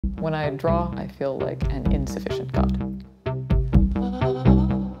When I draw, I feel like an insufficient God.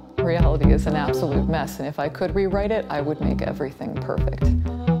 Reality is an absolute mess, and if I could rewrite it, I would make everything perfect.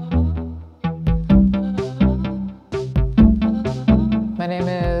 My name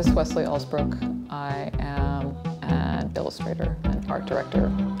is Wesley Allsbrook. I am an illustrator, an art director,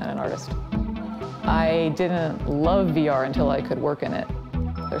 and an artist. I didn't love VR until I could work in it.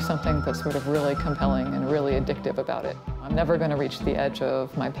 There's something that's sort of really compelling and really addictive about it. I'm never going to reach the edge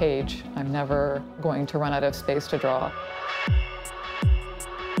of my page. I'm never going to run out of space to draw.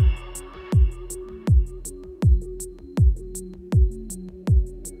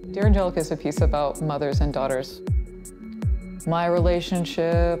 Dear Angelica is a piece about mothers and daughters. My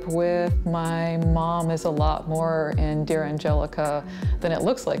relationship with my mom is a lot more in Dear Angelica than it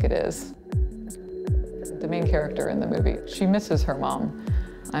looks like it is. The main character in the movie, she misses her mom.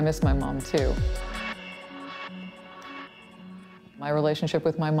 I miss my mom too. My relationship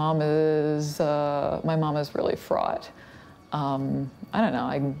with my mom is really fraught. I don't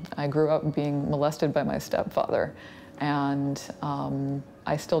know, I grew up being molested by my stepfather, and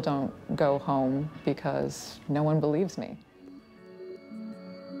I still don't go home because no one believes me.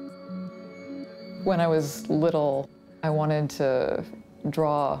 When I was little, I wanted to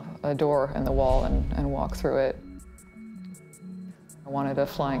draw a door in the wall and walk through it. I wanted a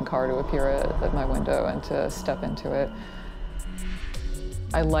flying car to appear at my window and to step into it.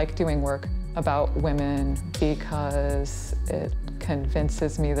 I like doing work about women because it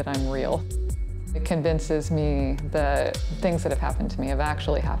convinces me that I'm real. It convinces me that things that have happened to me have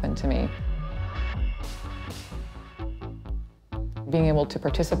actually happened to me. Being able to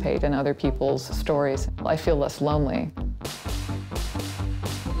participate in other people's stories, I feel less lonely.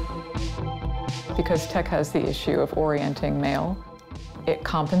 Because tech has the issue of orienting male, it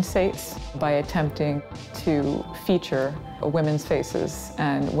compensates by attempting to feature women's faces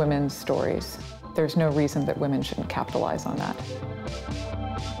and women's stories. There's no reason that women shouldn't capitalize on that.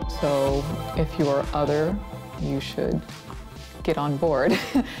 So if you're other, you should get on board.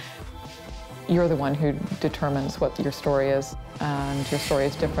 You're the one who determines what your story is, and your story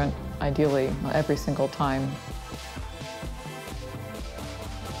is different, ideally, every single time.